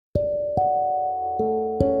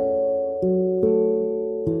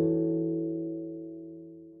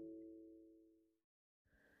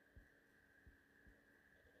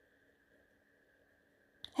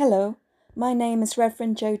Hello, my name is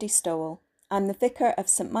Reverend Jodie Stowell. I'm the Vicar of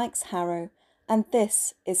St Mike's Harrow, and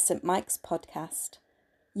this is St Mike's Podcast.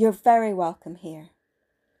 You're very welcome here.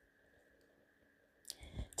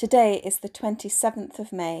 Today is the 27th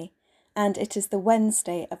of May, and it is the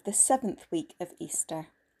Wednesday of the 7th week of Easter.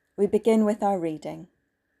 We begin with our reading.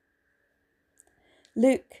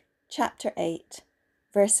 Luke chapter 8,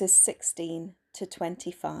 verses 16 to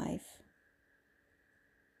 25.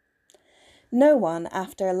 No one,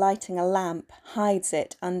 after lighting a lamp, hides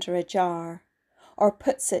it under a jar, or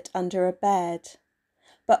puts it under a bed,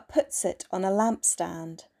 but puts it on a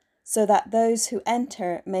lampstand, so that those who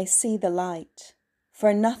enter may see the light.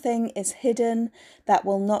 For nothing is hidden that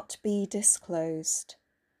will not be disclosed,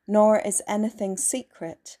 nor is anything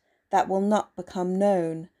secret that will not become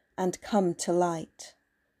known and come to light.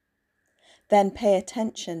 Then pay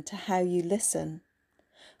attention to how you listen,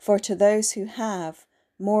 for to those who have,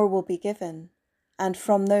 more will be given, and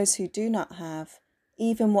from those who do not have,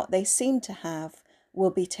 even what they seem to have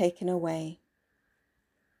will be taken away.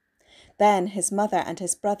 Then his mother and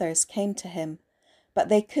his brothers came to him, but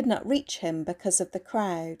they could not reach him because of the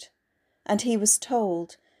crowd. And he was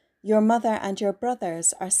told, "Your mother and your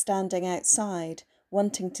brothers are standing outside,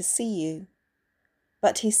 wanting to see you."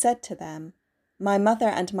 But he said to them, "My mother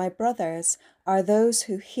and my brothers are those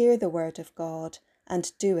who hear the word of God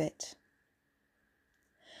and do it."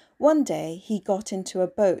 One day he got into a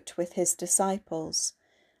boat with his disciples,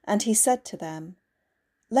 and he said to them,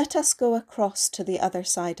 "Let us go across to the other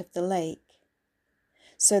side of the lake."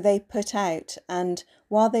 So they put out, and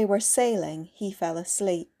while they were sailing, he fell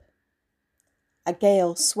asleep. A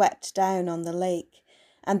gale swept down on the lake,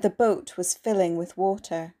 and the boat was filling with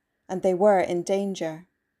water, and they were in danger.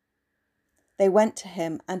 They went to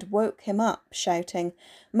him and woke him up, shouting,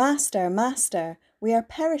 "Master, Master, we are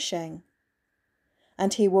perishing."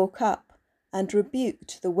 And he woke up and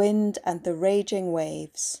rebuked the wind and the raging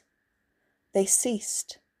waves. They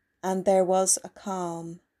ceased, and there was a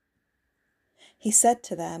calm. He said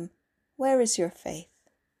to them, "Where is your faith?"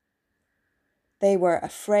 They were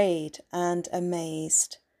afraid and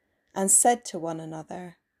amazed, and said to one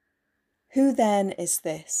another, "Who then is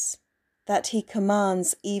this, that he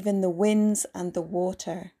commands even the winds and the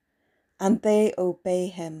water, and they obey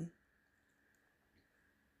him?"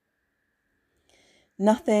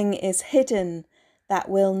 Nothing is hidden that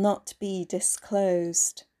will not be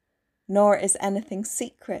disclosed, nor is anything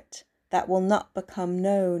secret that will not become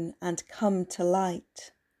known and come to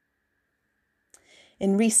light.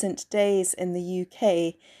 In recent days in the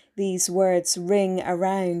UK, these words ring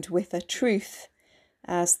around with a truth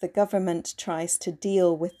as the government tries to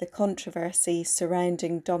deal with the controversy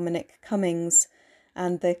surrounding Dominic Cummings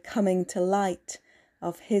and the coming to light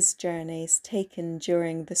of his journeys taken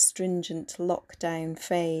during the stringent lockdown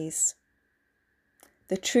phase.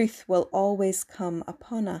 The truth will always come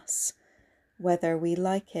upon us, whether we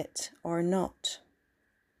like it or not.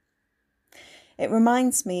 It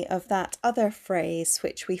reminds me of that other phrase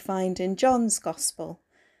which we find in John's Gospel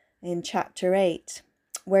in chapter 8,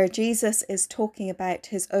 where Jesus is talking about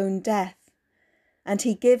his own death, and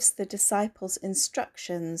he gives the disciples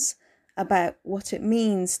instructions about what it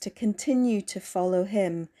means to continue to follow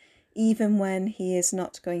him even when he is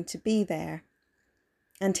not going to be there.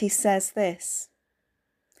 And he says this,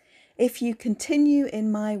 "If you continue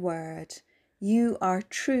in my word, you are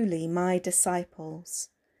truly my disciples,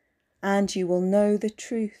 and you will know the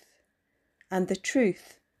truth, and the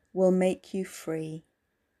truth will make you free."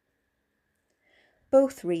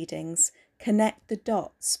 Both readings connect the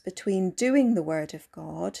dots between doing the word of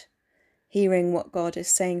God, hearing what God is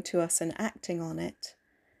saying to us and acting on it,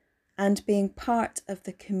 and being part of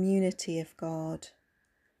the community of God,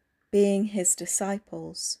 being his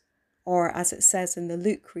disciples, or as it says in the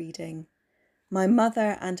Luke reading, "My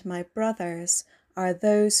mother and my brothers are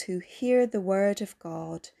those who hear the word of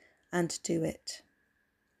God and do it."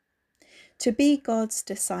 To be God's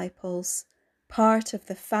disciples, part of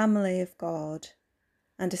the family of God,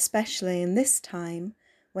 and especially in this time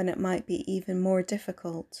when it might be even more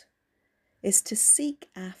difficult, is to seek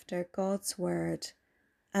after God's word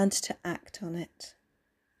and to act on it.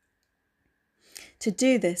 To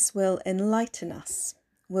do this will enlighten us,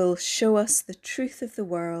 will show us the truth of the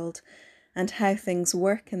world and how things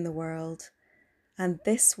work in the world, and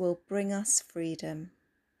this will bring us freedom.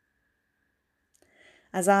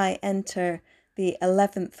 As I enter the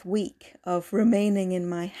 11th week of remaining in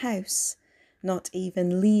my house, not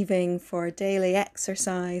even leaving for daily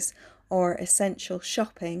exercise or essential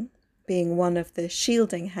shopping, being one of the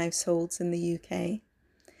shielding households in the UK,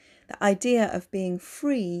 the idea of being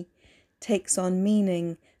free takes on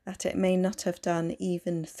meaning that it may not have done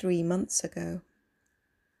even 3 months ago.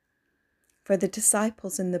 For the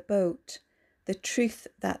disciples in the boat, the truth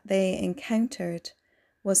that they encountered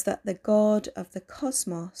was that the God of the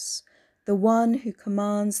cosmos, the one who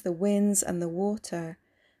commands the winds and the water,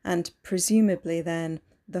 and presumably then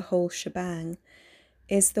the whole shebang,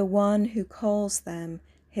 is the one who calls them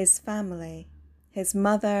his family, his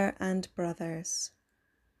mother and brothers.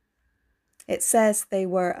 It says they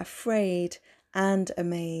were afraid and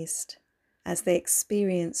amazed as they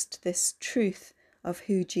experienced this truth of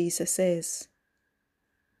who Jesus is.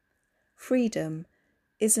 Freedom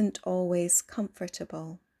isn't always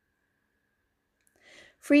comfortable.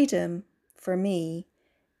 Freedom, for me,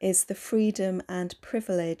 is the freedom and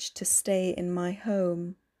privilege to stay in my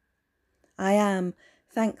home. I am,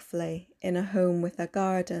 thankfully, in a home with a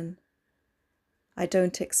garden. I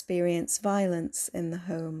don't experience violence in the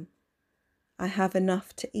home. I have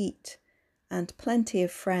enough to eat and plenty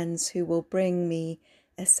of friends who will bring me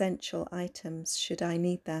essential items should I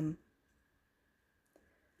need them.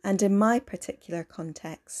 And in my particular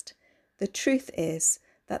context, the truth is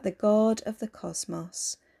that the God of the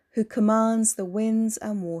cosmos, who commands the winds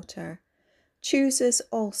and water, chooses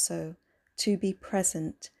also to be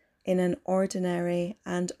present in an ordinary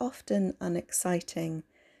and often unexciting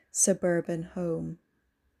suburban home.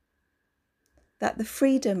 That the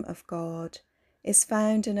freedom of God is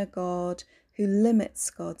found in a God who limits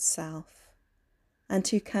God's self, and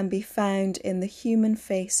who can be found in the human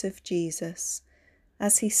face of Jesus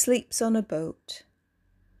as he sleeps on a boat,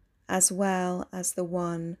 as well as the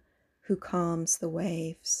one who calms the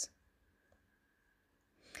waves.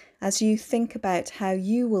 As you think about how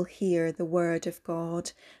you will hear the word of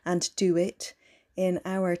God and do it in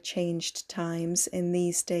our changed times in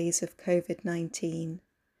these days of COVID-19,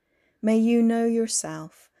 may you know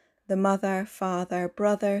yourself the mother, father,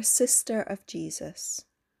 brother, sister of Jesus.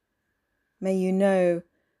 May you know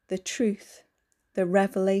the truth, the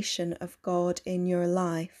revelation of God in your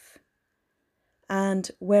life. And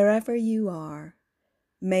wherever you are,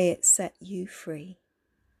 may it set you free.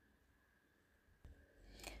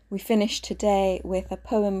 We finish today with a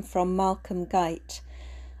poem from Malcolm Guite.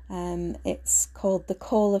 It's called The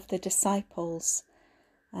Call of the Disciples.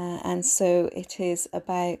 And so it is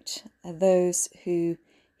about those who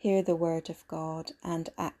hear the word of God and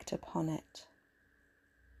act upon it.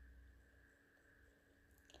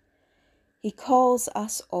 He calls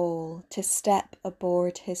us all to step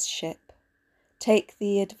aboard his ship, take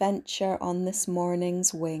the adventure on this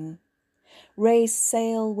morning's wing, raise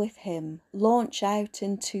sail with him, launch out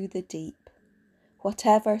into the deep,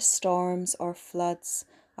 whatever storms or floods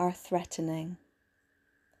are threatening.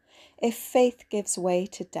 If faith gives way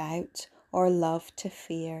to doubt or love to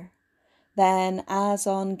fear, then as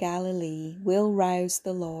on Galilee we'll rouse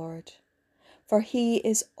the Lord, for he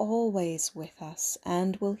is always with us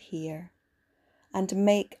and will hear, and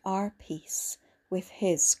make our peace with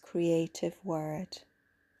his creative word,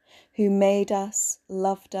 who made us,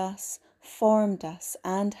 loved us, formed us,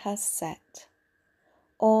 and has set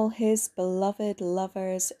all his beloved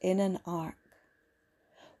lovers in an ark.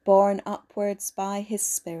 Borne upwards by his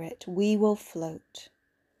Spirit, we will float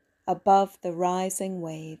above the rising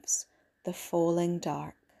waves, the falling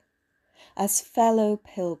dark, as fellow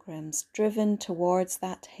pilgrims driven towards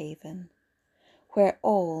that haven, where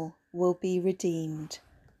all will be redeemed,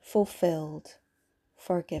 fulfilled,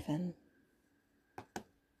 forgiven.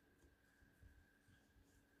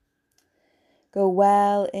 Go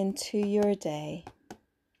well into your day,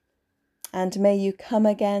 and may you come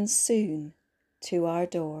again soon to our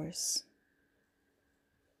doors.